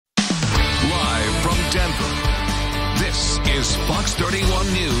is Fox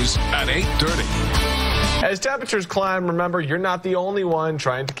 31 News at 8:30. As temperatures climb, remember, you're not the only one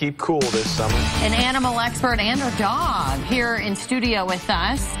trying to keep cool this summer. An animal expert and a dog here in studio with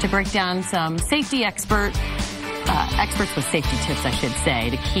us to break down some safety experts with safety tips, I should say,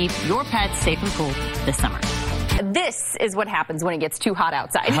 to keep your pets safe and cool this summer. This is what happens when it gets too hot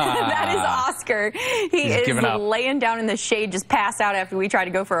outside. That is Oscar. He is laying down in the shade, just passed out after we tried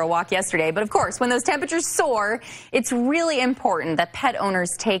to go for a walk yesterday. But of course, when those temperatures soar, it's really important that pet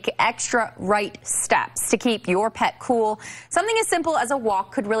owners take extra right steps to keep your pet cool. Something as simple as a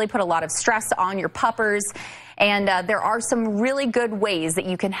walk could really put a lot of stress on your puppers. And there are some really good ways that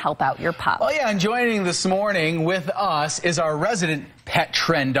you can help out your pup. Oh, yeah, and joining this morning with us is our resident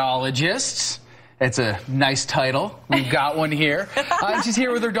Petrendologist. It's a nice title. We've got one here. She's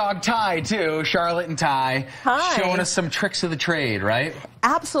here with her dog, Ty, too. Charlotte and Ty. Hi. Showing us some tricks of the trade, right?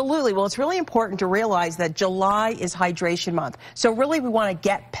 Absolutely. Well, it's really important to realize that July is hydration month. So really, we want to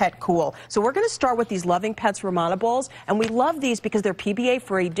get pet cool. So we're going to start with these Loving Pets Romana bowls. And we love these because they're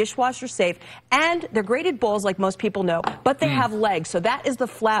PBA-free, dishwasher safe, and they're graded bowls like most people know, but they have legs. So that is the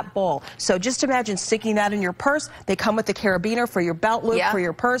flat bowl. So just imagine sticking that in your purse. They come with the carabiner for your belt loop, for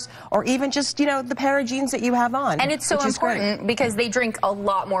your purse, or even just, you know, the pair of jeans that you have on. And it's so important because they drink a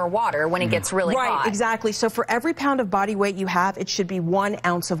lot more water when it gets really hot. Right, exactly. So for every pound of body weight you have, it should be 1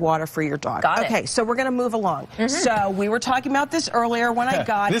 ounce of water for your dog. Got it. Okay, so we're going to move along. So we were talking about this earlier when I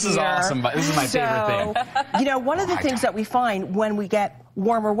got This is awesome. This is my favorite thing. You know, one of the things that we find when we get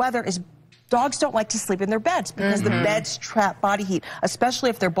warmer weather is dogs don't like to sleep in their beds because the beds trap body heat, especially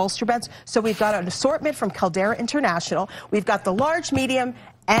if they're bolster beds. So we've got an assortment from Caldera International. We've got the large, medium,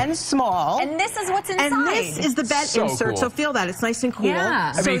 and small. And this is what's inside. And this is the bed insert, cool. so feel that. It's nice and cool.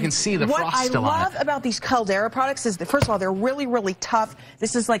 Yeah. I mean, you can see the frost still on it. What I love about these Caldera products is that, first of all, they're really, really tough.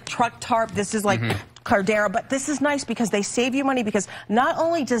 This is like truck tarp. This is like Caldera, but this is nice because they save you money because not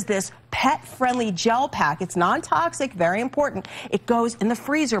only does this pet-friendly gel pack, it's non-toxic, very important, it goes in the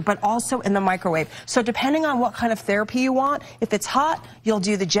freezer, but also in the microwave. So depending on what kind of therapy you want, if it's hot, you'll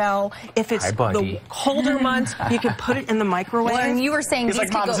do the gel. If it's the colder months, you can put it in the microwave. Well, and you were saying these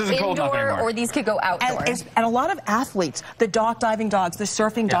could go indoor or these could go outdoor. And a lot of athletes, the dock diving dogs, the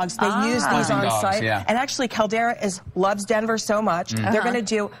surfing dogs, they use these on site. And actually, Caldera loves Denver so much, they're going to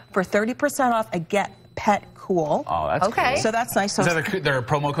do, for 30% off, a Get Pet Cool. Oh, that's cool. So that's nice. So is that their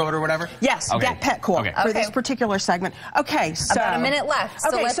promo code or whatever? Yes, Get Pet Cool for this particular segment. Okay, so about a minute left.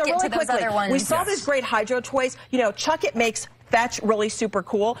 So let's get to those other ones. We saw these great hydro toys. You know, Chuck It makes Fetch really super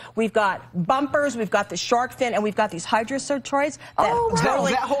cool. We've got bumpers, we've got the shark fin, and we've got these hydro toys that does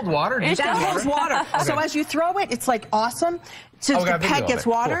that hold water? That holds water. So as you throw it, it's like awesome. So the pet gets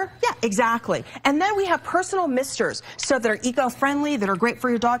water. Cool. Yeah, exactly. And then we have personal misters. So they're eco-friendly, that are great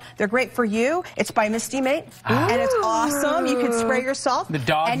for your dog. They're great for you. It's by Misty Mate, and it's awesome. You can spray yourself. The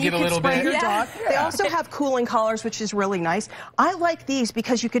dog and get a little bit. Your dog. They also have cooling collars, which is really nice. I like these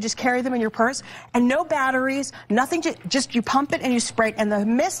because you could just carry them in your purse, and no batteries, nothing. Just you pump it and you spray it, and the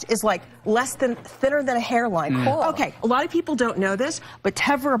mist is like thinner than a hairline. Cool. Okay, a lot of people don't know this, but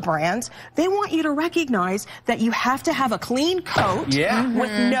Tevra brands, they want you to recognize that you have to have a clean coat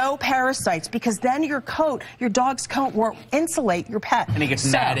with no parasites, because then your dog's coat won't insulate your pet. And it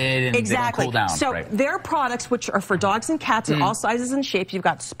gets matted and they don't cool down. So their products, which are for dogs and cats in all sizes and shapes, you've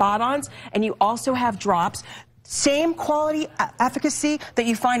got spot-ons, and you also have drops. Same quality, efficacy that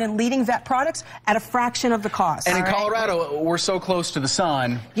you find in leading vet products at a fraction of the cost. And in Colorado, we're so close to the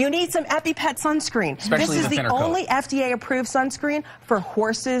sun. You need some EpiPet sunscreen. Especially this is the only FDA-approved sunscreen for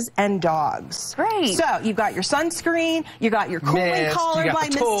horses and dogs. Great. So you've got your sunscreen, you got your cooling collar by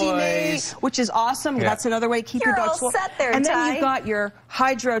Misty Mate, which is awesome. That's another way to keep your dog cool. Set there, and then you've got your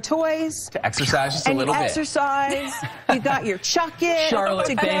hydro toys. To exercise just a little bit. Exercise. You've got your Chuck It. Charlotte,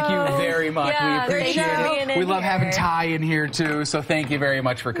 thank you very much. We appreciate it. We love having Ty in here too, so thank you very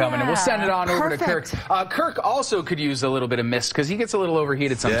much for coming. And we'll send it on over to Kirk. Kirk also could use a little bit of mist because he gets a little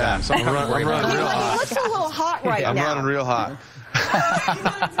overheated sometimes. So I'm running real hot. He looks a little hot right now. I'm running real hot.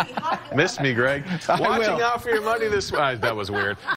 Missed me, Greg. Watching out for your money this. That was weird.